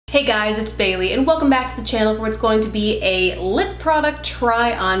Hey guys, it's Bailey and welcome back to the channel for what's going to be a lip product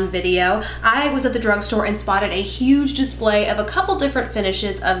try-on video. I was at the drugstore and spotted a huge display of a couple different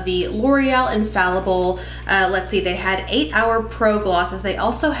finishes of the L'Oreal Infallible, let's see, they had 8-Hour Pro glosses. They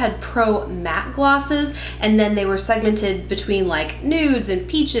also had Pro Matte glosses, and then they were segmented between like nudes and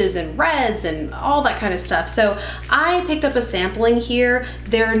peaches and reds and all that kind of stuff. So I picked up a sampling here.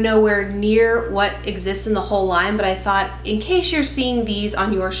 They're nowhere near what exists in the whole line, but I thought in case you're seeing these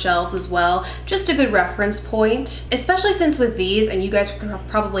on your shelves as well, just a good reference point, especially since with these, and you guys can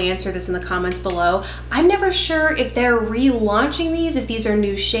probably answer this in the comments below, I'm never sure if they're relaunching these, if these are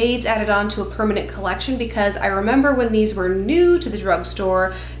new shades added on to a permanent collection, because I remember when these were new to the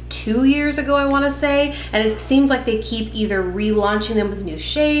drugstore 2 years ago, I want to say, and it seems like they keep either relaunching them with new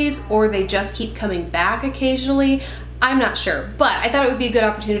shades or they just keep coming back occasionally. I'm not sure, but I thought it would be a good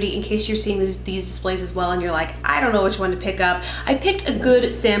opportunity in case you're seeing these displays as well and you're like, I don't know which one to pick up. I picked a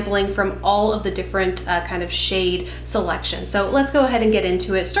good sampling from all of the different kind of shade selections. So let's go ahead and get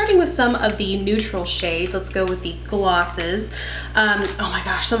into it. Starting with some of the neutral shades, let's go with the glosses. Oh my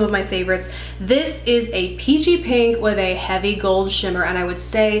gosh, some of my favorites. This is a peachy pink with a heavy gold shimmer, and I would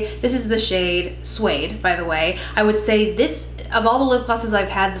say this is the shade Suede, by the way. I would say this, of all the lip glosses I've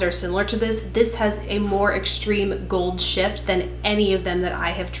had that are similar to this has a more extreme gold shift than any of them that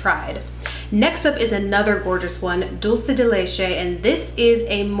I have tried. Next up is another gorgeous one, Dulce de Leche, and this is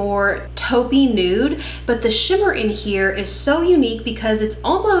a more taupey nude, but the shimmer in here is so unique because it's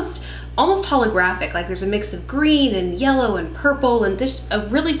almost holographic. Like there's a mix of green and yellow and purple and just a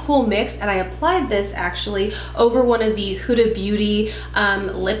really cool mix, and I applied this actually over one of the Huda Beauty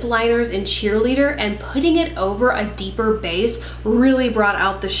lip liners in Cheerleader, and putting it over a deeper base really brought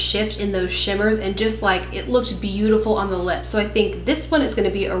out the shift in those shimmers, and just like it looked beautiful on the lips. So I think this one is going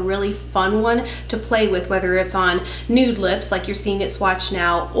to be a really fun one to play with, whether it's on nude lips like you're seeing it swatch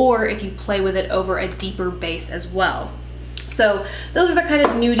now, or if you play with it over a deeper base as well. So those are the kind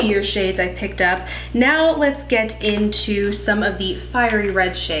of nudier shades I picked up. Now let's get into some of the fiery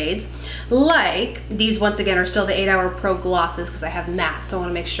red shades. Like these, once again, are still the 8-Hour Pro glosses because I have matte, so I want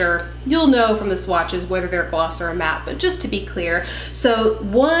to make sure you'll know from the swatches whether they're a gloss or a matte, but just to be clear. So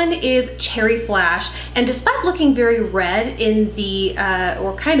one is Cherry Flash, and despite looking very red in the,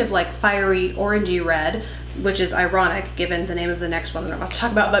 or kind of like fiery orangey red, which is ironic given the name of the next one that I'm about to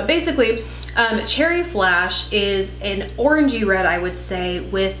talk about, but basically Cherry Flash is an orangey red, I would say,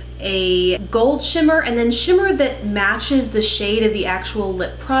 with a gold shimmer, and then shimmer that matches the shade of the actual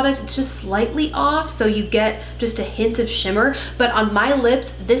lip product. It's just slightly off, so you get just a hint of shimmer, but on my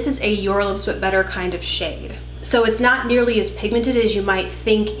lips this is a Your Lips But Better kind of shade. So it's not nearly as pigmented as you might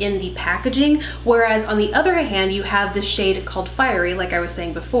think in the packaging, whereas on the other hand you have this shade called Fiery. Like I was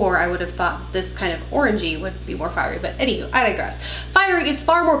saying before, I would have thought this kind of orangey would be more fiery, but anywho, I digress. Fiery is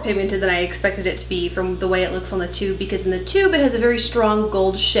far more pigmented than I expected it to be from the way it looks on the tube, because in the tube it has a very strong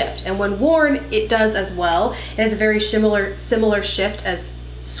gold shift, and when worn it does as well. It has a very similar shift as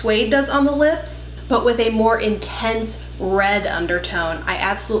Suede does on the lips, but with a more intense red undertone. I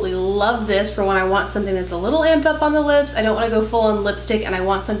absolutely love this for when I want something that's a little amped up on the lips. I don't want to go full on lipstick, and I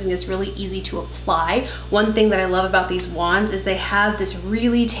want something that's really easy to apply. One thing that I love about these wands is they have this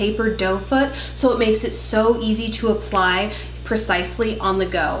really tapered doe foot, so it makes it so easy to apply precisely on the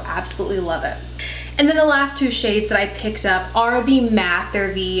go. Absolutely love it. And then the last two shades that I picked up are the matte.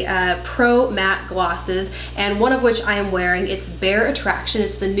 They're the Pro Matte glosses, and one of which I am wearing. It's Bare Attraction.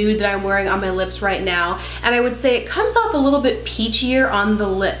 It's the nude that I'm wearing on my lips right now, and I would say it comes off a little bit peachier on the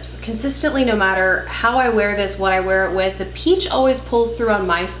lips. Consistently, no matter how I wear this, what I wear it with, the peach always pulls through on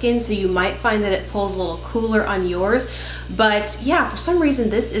my skin, so you might find that it pulls a little cooler on yours. But yeah, for some reason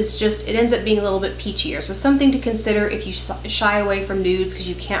this is just, it ends up being a little bit peachier. So something to consider if you shy away from nudes because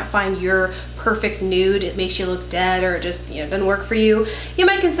you can't find your perfect nude, it makes you look dead, or it just, you know, doesn't work for you. You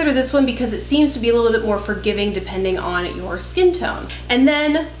might consider this one because it seems to be a little bit more forgiving depending on your skin tone. And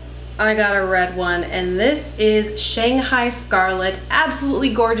then I got a red one, and this is Shanghai Scarlet.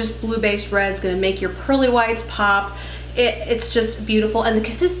 Absolutely gorgeous blue-based red. It's gonna make your pearly whites pop. It's just beautiful, and the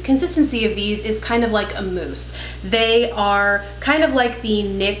consistency of these is kind of like a mousse. They are kind of like the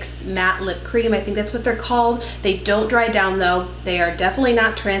NYX matte lip cream. I think that's what they're called. They don't dry down though. They are definitely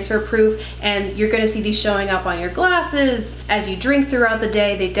not transfer proof, and you're going to see these showing up on your glasses as you drink throughout the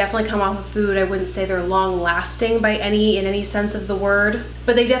day. They definitely come off of food. I wouldn't say they're long lasting in any sense of the word,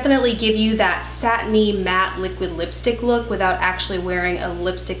 but they definitely give you that satiny matte liquid lipstick look without actually wearing a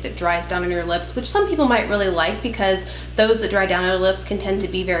lipstick that dries down on your lips, which some people might really like because those that dry down on their lips can tend to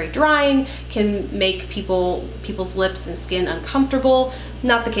be very drying, can make people's lips and skin uncomfortable.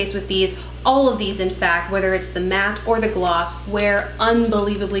 Not the case with these. All of these, in fact, whether it's the matte or the gloss, wear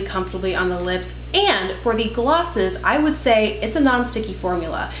unbelievably comfortably on the lips. And for the glosses, I would say it's a non-sticky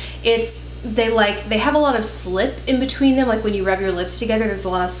formula. They have a lot of slip in between them, like when you rub your lips together, there's a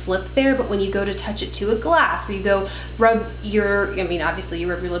lot of slip there, but when you go to touch it to a glass, or you go rub obviously you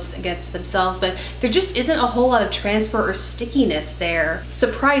rub your lips against themselves, but there just isn't a whole lot of transfer or stickiness there.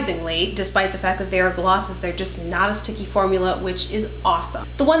 Surprisingly, despite the fact that they are glosses, they're just not a sticky formula, which is awesome.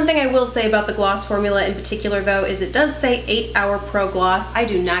 The one thing I will say about the gloss formula in particular though, is it does say 8-hour pro gloss. I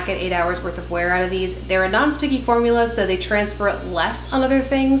do not get 8 hours worth of wear out of these. They're a non-sticky formula, so they transfer less on other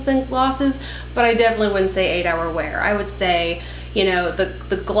things than glosses, but I definitely wouldn't say 8-hour wear. I would say, you know,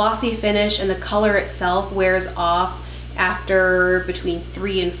 the glossy finish and the color itself wears off after between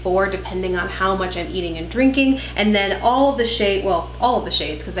 3 and 4, depending on how much I'm eating and drinking. And then all of the shades,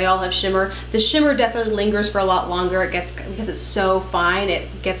 because they all have shimmer, the shimmer definitely lingers for a lot longer. Because it's so fine,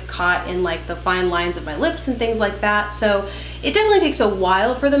 it gets caught in like the fine lines of my lips and things like that. So it definitely takes a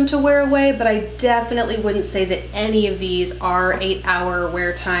while for them to wear away, but I definitely wouldn't say that any of these are 8-hour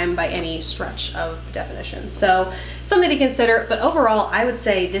wear time by any stretch of the definition. So something to consider, but overall I would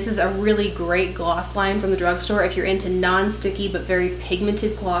say this is a really great gloss line from the drugstore if you're into non-sticky but very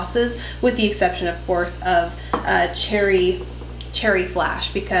pigmented glosses, with the exception of course of Cherry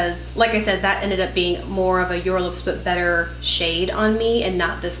Flash, because like I said, that ended up being more of a Your Lips But Better shade on me and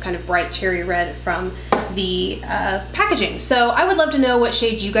not this kind of bright cherry red from the packaging. So I would love to know what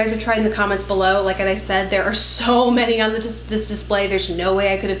shades you guys have tried in the comments below. Like I said, there are so many on this display, there's no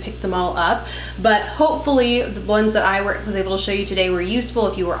way I could have picked them all up, but hopefully the ones that I was able to show you today were useful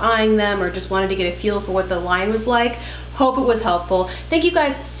if you were eyeing them or just wanted to get a feel for what the line was like. Hope it was helpful. Thank you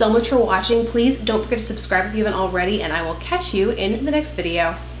guys so much for watching. Please don't forget to subscribe if you haven't already, and I will catch you in the next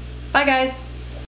video. Bye guys!